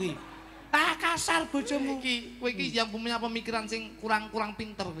badok ngono kuwi. Kasar bojomu Kowe iki yang punya pemikiran sing kurang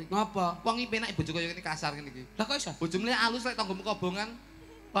pinter kowe. Ngapa? Wong iki penak bojo kaya ngene kasar ngene iki. Lah kok iso? Bojomu alus lek tanggomu kobongan.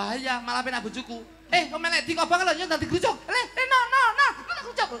 Bahaya, malah penak bojoku. Kok melek di kobongan lho ndak digrucuk.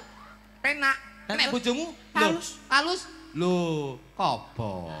 No, grucuk. Penak. Nek bojomu halus. Halus. Lho,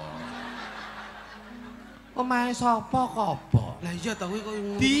 kopo. Omahe sapa kobok? Lah iya to kuwi kok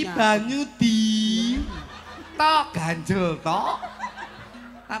ngono. Di banyu di. Tok ganjel tok.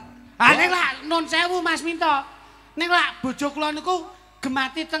 Ah nek lak nun sewu Mas Minto. Nek lak bojo kula niku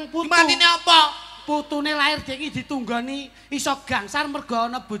gemati teng putu. Gematine apa? Putune lair dek iki ditunggoni iso gangsar mergo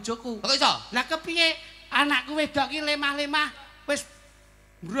ana bojoku. Kok iso? Lah kepiye anakku wedok ki lemah-lemah wis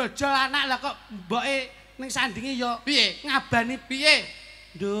brojol anak lah kok mboke ning sandinge ya piye? Ngabani Piye?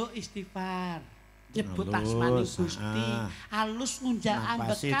 Nduk istighfar. Nyebut asmane Gusti, alus ngunjak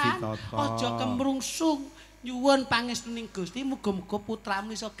ambekan, aja kemrungsung. Nyuwun pangestuning Gusti muga-muga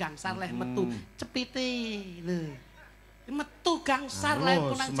putramu iso gangsar leh metu cepite lho. Metu gangsar leh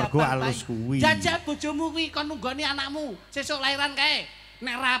punang jaban. Jajal bojomu kuwi kon nunggoni anakmu, sesuk lahiran kae.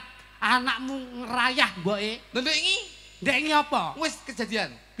 Nek rap anakmu ngerayah mboke. Lho ndek iki? Ndek iki apa? Wis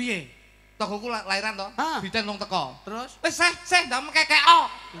kejadian. Piye? Tokoku lahiran to, bidan wong teko. Terus wis seh ndam kekeo.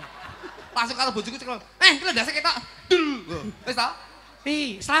 Langsung karo bojoku cekel. Iki lho ndase ketok. Dul. Wis to?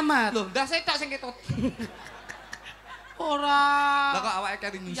 Pi, selamat. Lho, ndase tok sing ketut. Ora. Lah kok awake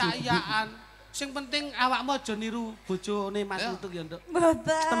kari nyusu. Ya-yaan. Sing penting awakmu aja niru bojone Mas Lutuk ya, Nduk.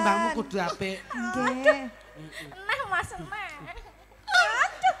 Mboten. Tembangmu kudu apik. Nggih. Nah Mas Emak.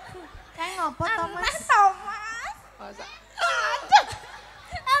 Aduh. Kayak ngopo to, Mas? Masa Aduh.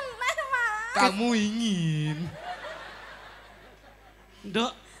 Enak Mas. kamu ingin?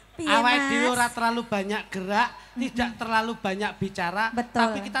 Nduk, Piye, awake Mas? dhewe ora terlalu banyak gerak, tidak terlalu banyak bicara, Betul.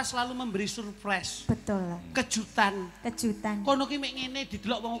 tapi kita selalu memberi surprise. Betul. Kejutan. Kejutan. Kono ki mek ngene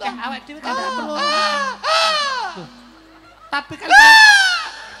didelok wong akeh, awake dhewe kan ndak perlu. Tuh. Tapi kan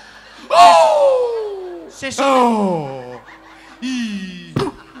sesuk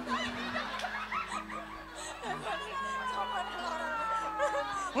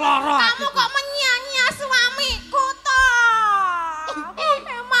Lara. Kamu kok menyia-nyia suamiku toh?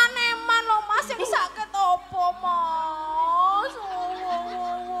 Eman-eman lo Mas yang sakit opo Mas?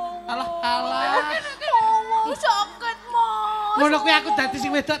 Alah alah. Sakit Mas. Ngono kuwi aku dadi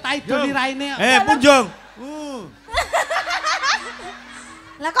sing wedok tak idoni raine. Punjung.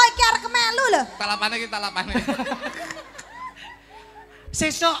 Lah kok iki arep kemelu lho? Talapane iki talapane.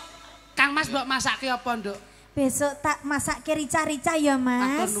 Sesuk Kang Mas mbok masake apa, Nduk? Besok tak masakke rica-rica ya,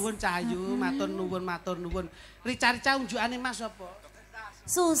 Matur Mas. nuwun Cahayu, matur nuwun. Rica-rica unjukane Mas apa?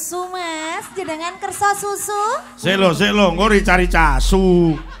 Susu, Mas. Jenengan kersa susu? Sik lho, engko rica-rica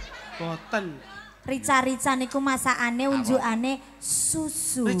su. Boten. Rica-rica niku masakane unjukane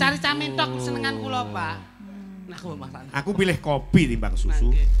susu. Rica-rica mintok senengan kula, Pak. Nah, aku mbok masakne. Aku pilih kopi timbang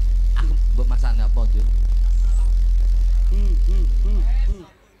susu. Aku mbok masakne apa, Juk?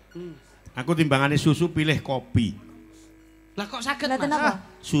 Aku timbangane susu pilih kopi. Lah kok saged, Lah Mas? kenapa?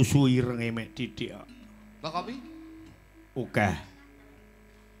 Susu irenge mek titik kok. Lah kopi? Akeh.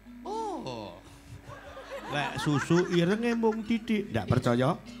 Oh. Lek susu irenge mung titik, ndak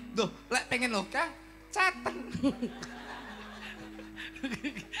percaya? Duh, lek pengen oke, ceten.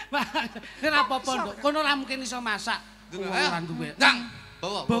 Kenapa apa, Nduk? Kono ora mungkin iso masak. Wong ora duwe. Ndang,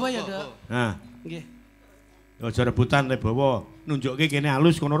 bawa. Bawa ya, Nduk. Nah, Nggih. aja rebutan lek bawa. Nunjukke kene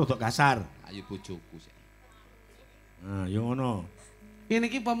halus kono rada kasar. Ayo bojoku sik. Nah, yo ngono. Ini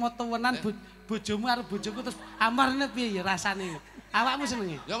iki pemotuwenan bojomu karo bojoku terus amarne piye ya rasane? Awakmu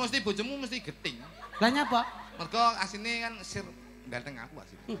senenge? Ya mesti bojomu mesti geting. Lah nyapa? Mergo asine kan sir ganteng aku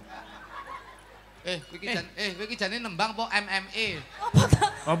asine. Kowe iki jane nembang apa MMA?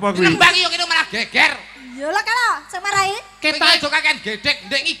 Apa kuwi? Nembang yo kene malah geger. Ya lah kana, sing marahi. Kita aja kakean gedek,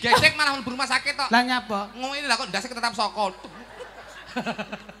 ndek iki gedek malah mlebu rumah sakit tok. Lah nyapa? Ngomong ini lah kok ndase tetap saka.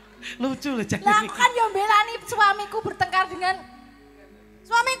 Lucu lho jane. Lah aku kan yo mbelani suamiku bertengkar dengan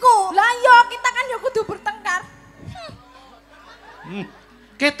suamiku. Lah yo kita kan yo kudu bertengkar.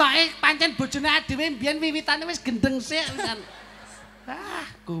 Ketoke pancen bojone dhewe mbiyen wiwitane wis gendeng sik kan. Ah,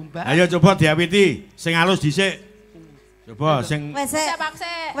 gombal. Ayo coba diawiti, sing halus dhisik. Coba sing Wes sik.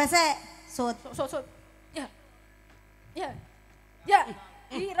 Wes sik. Sut. Sut. Ya. Ya. Ya.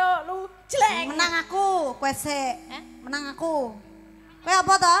 Iro lu jelek. Menang aku, kowe sik. Menang aku. Kowe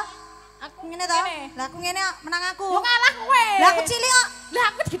apa to? Aku Ngene to? Lah aku ngene menang aku. Yo ngalah kowe. Lah aku cilik kok. Lah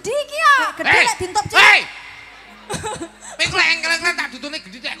aku gede iki yo. Gede lek dintop cilik. Hei! Kowe engkel-engkel tak dudune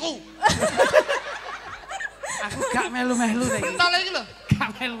gedhekku. Aku gak melu-melu nek. Pentol iki lho. Gak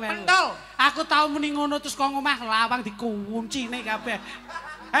melu-melu. Pentol. Aku tau muni ngono terus kok ngomah lawang dikuncine kabeh.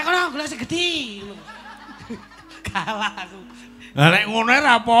 Kono golek sing gedhi. Kalah aku. Lah nek ngono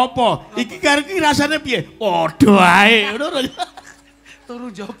ora apa-apa. Iki karo iki rasane piye? Padha ae. Ngono. Turu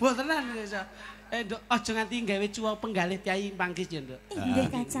njaba tenan iso. Nduk aja nganti gawe cuwang penggalih Kyai Manggis ya, Nduk. Inggih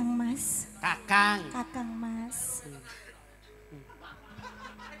Kacang Mas. Kakang. Kakang Mas.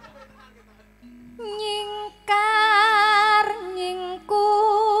 Nying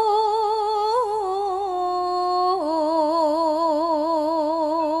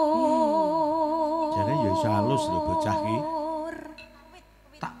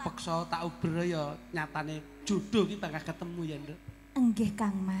peksa tak uber ya nyatane jodoh ki bakal ketemu ya, Nduk. Nggih,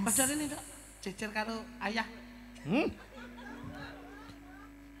 Kang Mas. Padahal ini, Nduk, jejer karo ayah.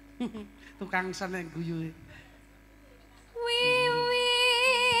 Tukang seneng guyu. Wiwitane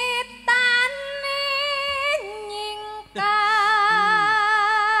nyingkar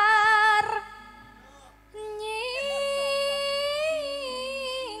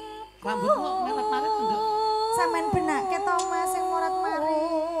Rambut kok maret-maret, Nduk. Sampeyan benake to Mas sing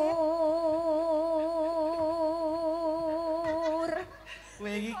morat-marit. Kowe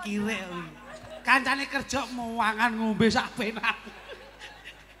iki kirek kowe. Kancane kerja mangan ngombe sak penak.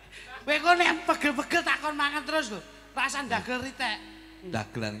 Kowe kok nek pegel-pegel takon mangan terus lho. Rasa ndagel ritek.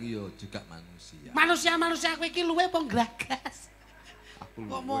 Dagelan iki yo juga manusia. Manusia kowe iki luwe apa nggragas? Aku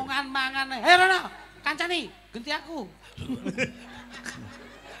Kok mangan. Rono, kancane genti aku.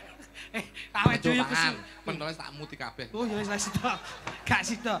 Awake dhewe kesel. Pentole tak muti kabeh. Oh ya wis sida. Gak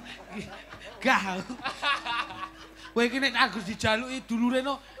sida. Gah. Kowe iki nek Agus dijaluki dulure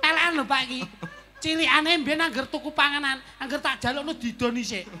no elekan lho Pak iki. Cilikane mbiyen angger tuku panganan, angger tak jalukno didoni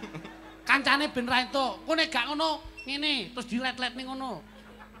sik. Kancane ben ra entuk. Kowe nek gak ngono ngene terus dilet-let ning ngono.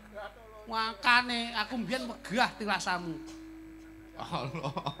 Makane aku mbiyen megah tirasamu.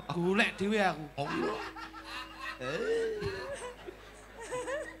 Allah. Golek dhewe aku. Allah.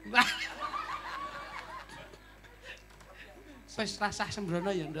 Wis rasah sembrono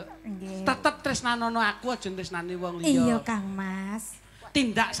ya, Nduk. Nggih. Tetep tresnanono aku aja tresnani wong liya. Iya, Kang Mas.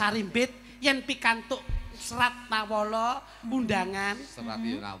 Tindak sarimpit yen pikantuk serat nawala undangan. Serat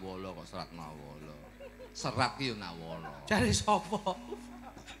yo nawala kok serat nawala. Serat ki yo nawala. Jare sapa?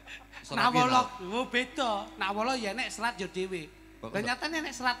 Nawala oh beda. Nawala ya nek serat yo dhewe. Lah nyatane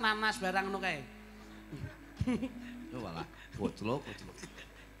nek serat nanas barang ngono kae. Yo walah, koclok.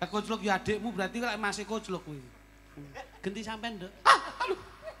 Lah koclok ya adikmu berarti lek masih koclok kuwi. Genti sampean, Nduk.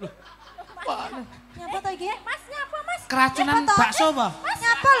 Nyapa to iki? Mas nyapa Mas? Keracunan bakso apa?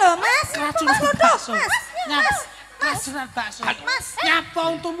 Nyapa lho, Mas? Keracunan bakso. Keracunan bakso. Mas. Nyapa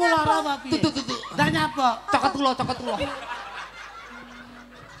untumu lara apa piye? Dah nyapa. Cokot tulo.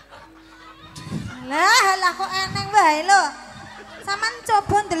 Lah kok eneng wae lho. Saman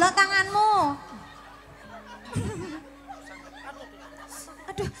coba ndelok tanganmu.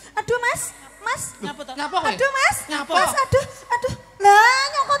 Aduh Mas. Nyapa to? Nyapa kowe? Aduh Mas. Nyapa? Mas, aduh. Lah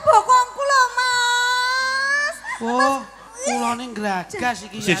nyokot bokongku lho, Mas. Oh, ulane nggragas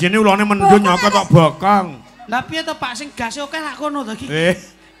iki ya. Sijine ulane mendun nyokot kok bokong. Lah piye to Pak sing gase oke lak kono to iki?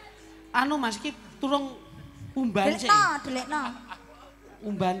 Anu Mas iki turung umban sik. Delekno.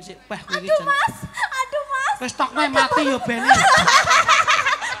 Umban sik. Wah kowe iki Aduh jan. Mas. Wis stokne mati yo ben.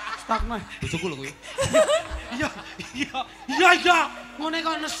 Stokne. Bojoku lho kuwi. Iya. Ngene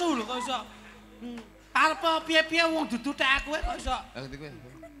kok nesu lho kok iso. Arep piye-piye wong dudu tek aku kok iso. Lah ngerti kowe.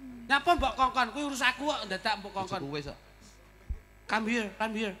 Nyapa mbok kongkon kuwi urus aku kok dadak mbok kongkon. Kowe sok. Come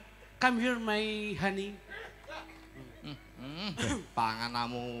here my honey.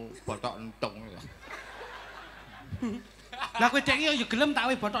 Panganamu botok entung. Lah kowe dek iki yo gelem tak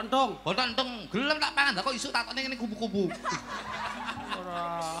we botok entung. Botok entung gelem tak pangan kok isuk takone ngene kubu-kubu.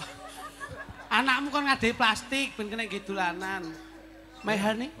 Ora. Anakmu kan ngadai plastik ben kena gidulanan. My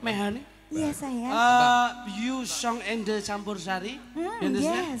honey. Iya sayang. You song and the campur sari.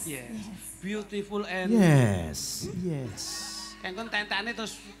 Yes. Beautiful and. Yes. Kengkon tentane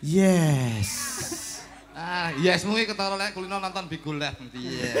terus. Yes. Yesmu iki ketara lek kulino nonton Bigul Live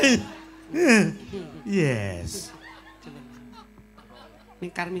piye. Yes.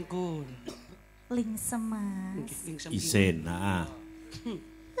 Mingkar mingkur. Lingsem Mas. Isin, nah.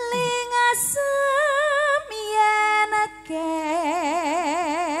 Lingasem yen akeh.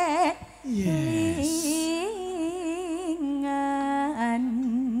 Yes. Lingan.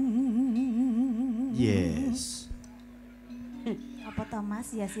 Yes. Apa to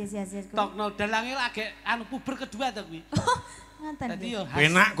Mas? Yes. Tokno dalange lagi anu puber kedua to kuwi. Ngoten. Dadi yo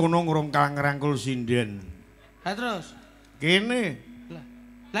Penak kono ngrungkang-ngrangkul sinden. Ha terus. Kene.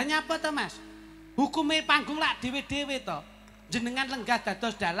 Lah nyapa to Mas? Hukume panggung lak dhewe-dhewe to. Jenengan lenggah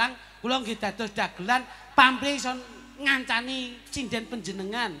dados dalang, kula nggih dados dagelan, pamrih iso ngancani sinden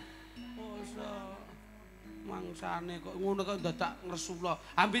panjenengan. Mangsane kok ngono kok dadak ngresula.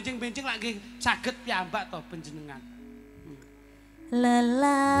 Ha bencing-bencing lak nggih saged piyambak to panjenengan.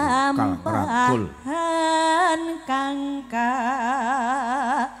 Lelampahan kang kawuri.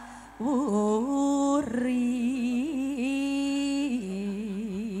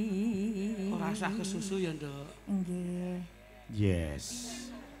 Ora usah kesusu ya, Nduk. Nggih. Yes.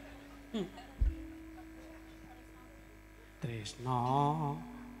 Tresno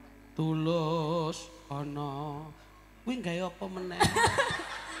tulus ana kuwi gawe apa meneh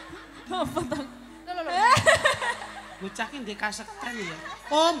Apa to? Lho. Bocah ki ndek kasekten ya.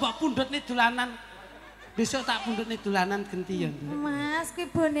 Oh, mbok pundhutne dolanan. Besok tak pundhutne dolanan genti ya. Mas, kuwi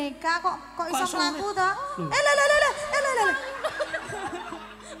boneka kok iso mlaku to? Lho.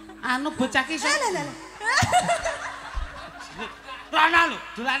 Anu bocah ki iso. Rana lho,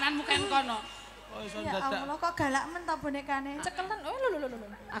 dolananmu kan kono. Oh iso dadak. Ya Allah kok galak men to bonekane. Cekelen. Oh lho.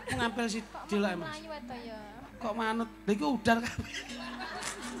 Aku ngampil si delok Mas. Ayu to ya. Kok manut. Lha iki udar kabeh.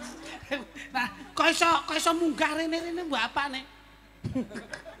 Nah, kok iso munggah rene mbok apane?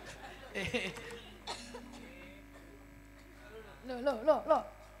 Lho.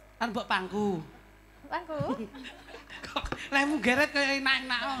 Kan mbok pangku. Pangku. Kok lemu geret kaya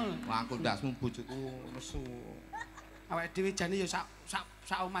enak-enak. Wah, aku ndasmu bojoku nesu. Awake dhewe jane ya sak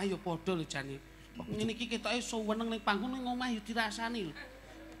omah ya padha lho jane. Ngene iki ketoke suweneng ning pangku ning omah ya dirasani lho.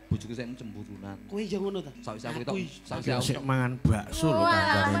 Bojoku sing cemburunan. Kowe ya ngono ta? Sawise aku tok. Sawise sik mangan bakso lho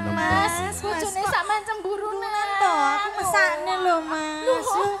kancane nembang. Mas, bojone sampean cemburunan to. Aku mesakne lho, Mas.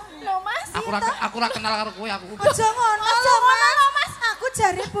 Lho, Mas. Aku ora kenal karo kowe aku. Aja ngono lho, Mas. Aku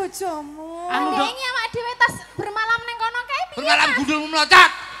jare bojomu. Anu ndok. Ini awak dhewe tas bermalam ning kono kae piye? Bermalam gundulmu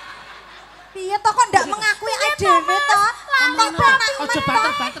mlocot. Piye to kok ndak mengakui dhewe to? Aja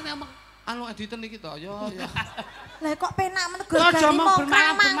bater-bater nek omong. Anu editen iki to, ya. Lah kok penak men Aja mau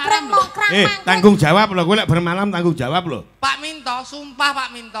bermalam-bermalam lho. Tanggung jawab lho, kowe lek bermalam tanggung jawab lho. Pak Minto, sumpah Pak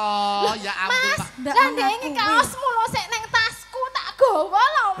Minto. Ya ampun, Pak. Lah ndek iki kaosmu lho sik ning tasku tak gawa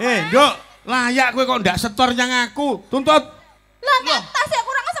lho, Mas. Nduk, layak kowe kok ndak setor nyang aku. Tuntut. Lah nek tas ya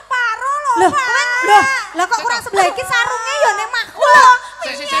kurang separo lho, Pak. Lah kok kurang sebelah iki sarunge ya ning mahku lho.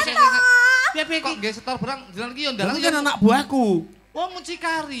 Sik. Piye Kok nggih setor barang jalan iki yo ndalang Kan anak buahku. Oh,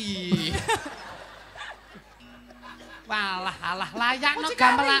 mucikari. Walah, layakno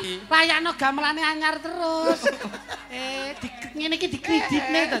gamelane anyar terus. Ngene iki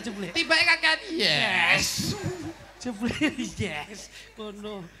dikreditne to jebule. Tibake kakean. Yes. Jebule yes.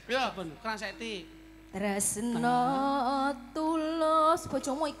 Ngono. Ya, pun kurang saiki. Tresno tulus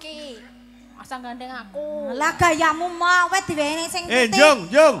bojomu iki. Asa gandeng aku. Lah gayamu mau wis diwene sing putih.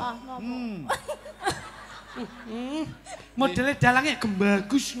 Jong. Modele dalange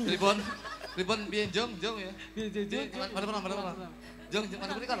gembagus. Ribon piye Jong ya. Mana. Jong,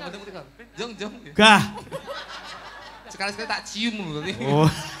 mana mriki kan. Jong. Gah. Sekali-sekali tak cium lho tadi. Oh.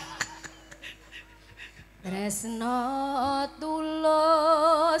 Tresno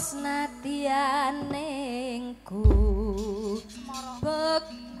tulus nadyanengku. Bek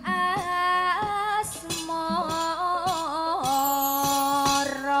asmara.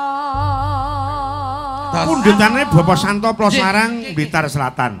 Pundutane Bapak Santo Plosarang Blitar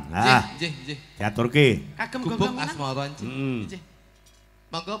Selatan. Nggih. Diaturke. Kagem Gubuk gogong asmara nggih. Nggih.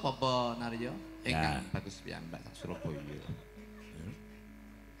 Monggo Bapak Naryo ingkang bagus piyambak sak Surabaya.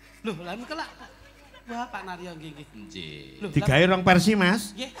 Lho, lan kelak. Wah, Pak Naryo nggih. Nggih. Digawe rong versi,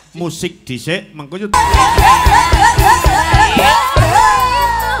 Mas. Nggih. Musik dhisik mengko yo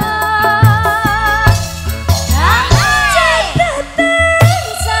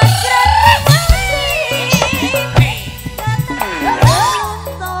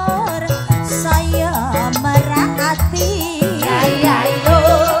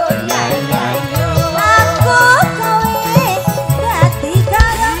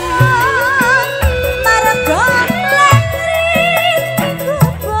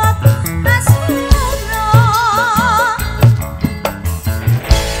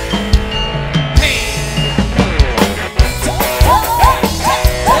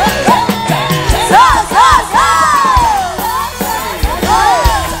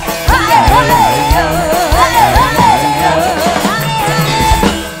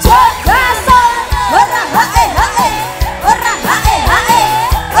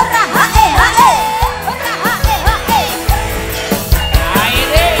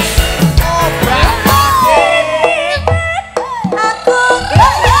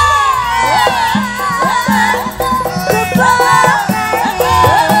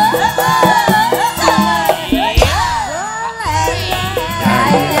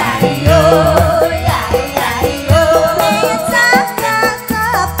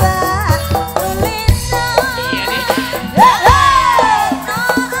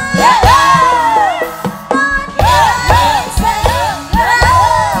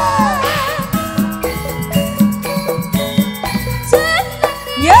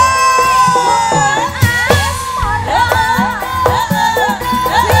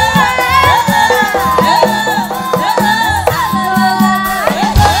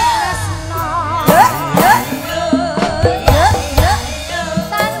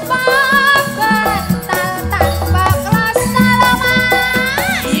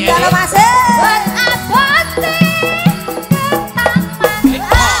Kalau masih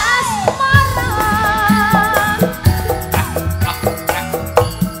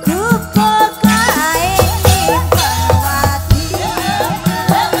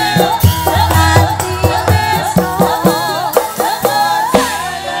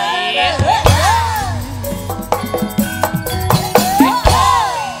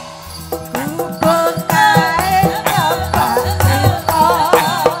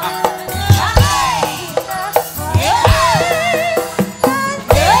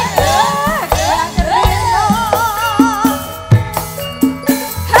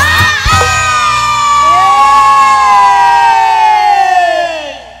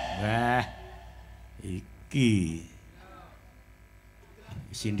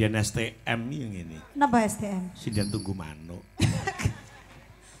Sindian STM yang ini. Napa STM? Sindian tunggu manuk.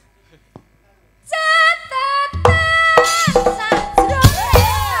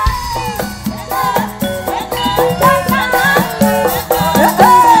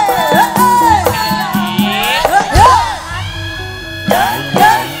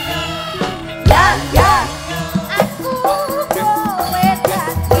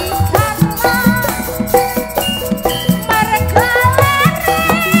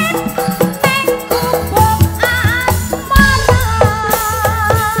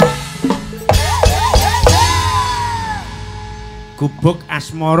 Gubuk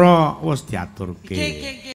asmara wis diaturke.